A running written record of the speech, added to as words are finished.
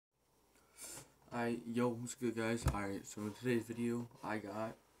Yo, what's good, guys? Alright, so in today's video, I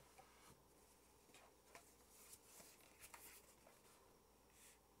got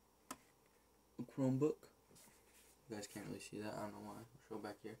a Chromebook. You guys can't really see that, I don't know why. I'll show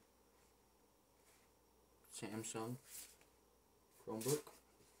back here. Samsung Chromebook.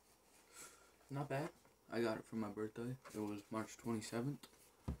 Not bad. I got it for my birthday. It was March 27th.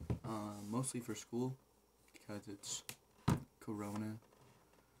 Mostly for school, because it's Corona,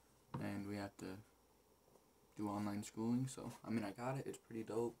 and we have to do online schooling, so, I mean, I got it, it's pretty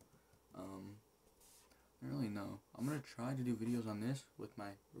dope. I don't really know. I'm gonna try to do videos on this with my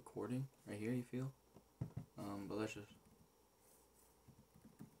recording, right here, you feel? But let's just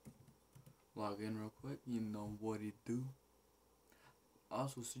log in real quick, you know what it do.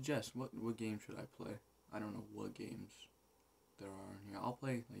 Also, suggest, what game should I play? I don't know what games there are in here. I'll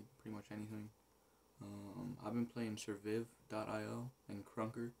play, like, pretty much anything. I've been playing Surviv.io and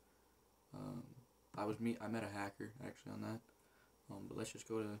Crunker. I met a hacker actually on that. But let's just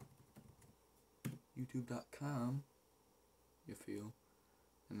go to youtube.com, you feel,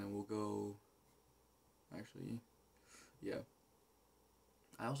 and then we'll go, actually, yeah.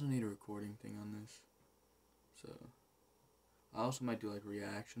 I also need a recording thing on this, so I also might do like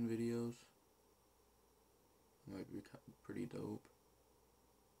reaction videos. Might be pretty dope.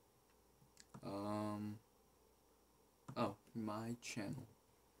 Oh, my channel.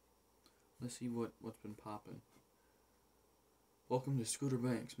 Let's see what's been popping. Welcome to Scooter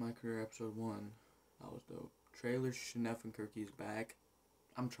Banks, My Career Episode 1. That was dope. Trailer Shenef and Kirky is back.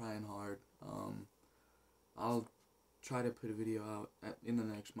 I'm trying hard. I'll try to put a video out in the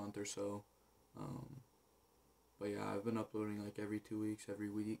next month or so. But yeah, I've been uploading like every 2 weeks, every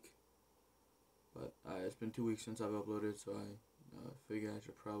week. But it's been 2 weeks since I've uploaded, so I figure I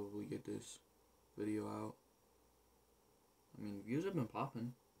should probably get this video out. I mean, views have been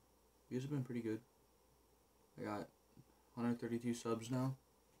popping. Views have been pretty good. I got 132 subs now,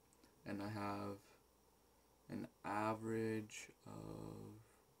 and I have an average of,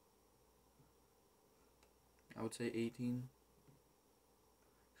 I would say 18.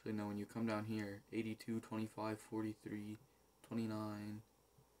 Actually, no, when you come down here, 82, 25, 43, 29.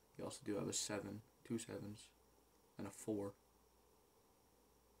 You also do have a 7, 2 7s, and a 4.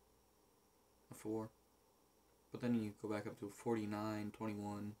 A 4. But then you go back up to 49,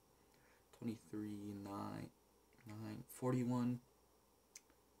 21, 23, 9, 41,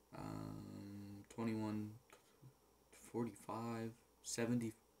 21, 45,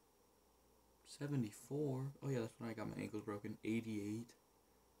 70, 74. Oh yeah, that's when I got my ankles broken. 88,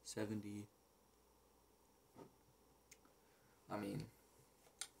 70. I mean,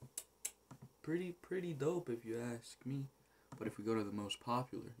 pretty dope if you ask me. But if we go to the most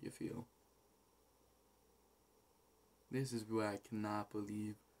popular, you feel, this is where I cannot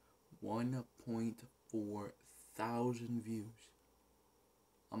believe, 1.4 thousand views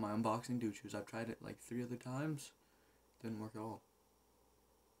on my unboxing dude shoes. I've tried it like 3 other times, didn't work at all.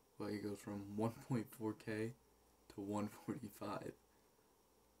 But it goes from 1.4K to 145.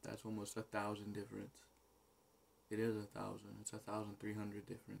 That's almost 1,000 difference. It is 1,000. It's 1,300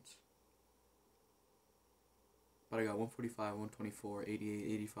 difference. But I got 145, 124, 88,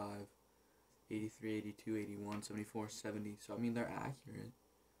 85, 83, 82, 81, 74, 70. So I mean, they're accurate.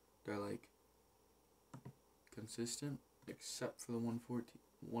 They're like consistent, except for the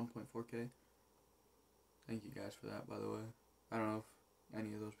 1.4K. Thank you guys for that, by the way. I don't know if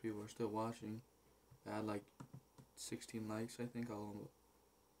any of those people are still watching. I had like 16 likes, I think.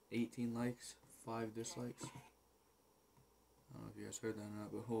 18 likes, 5 dislikes. I don't know if you guys heard that or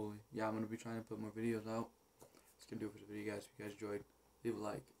not, but holy. Yeah, I'm going to be trying to put more videos out. That's going to do it for the video, guys. If you guys enjoyed, leave a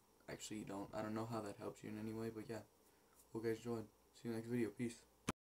like. Actually, you don't. I don't know how that helps you in any way, but yeah. Hope you guys enjoyed. See you next video. Peace.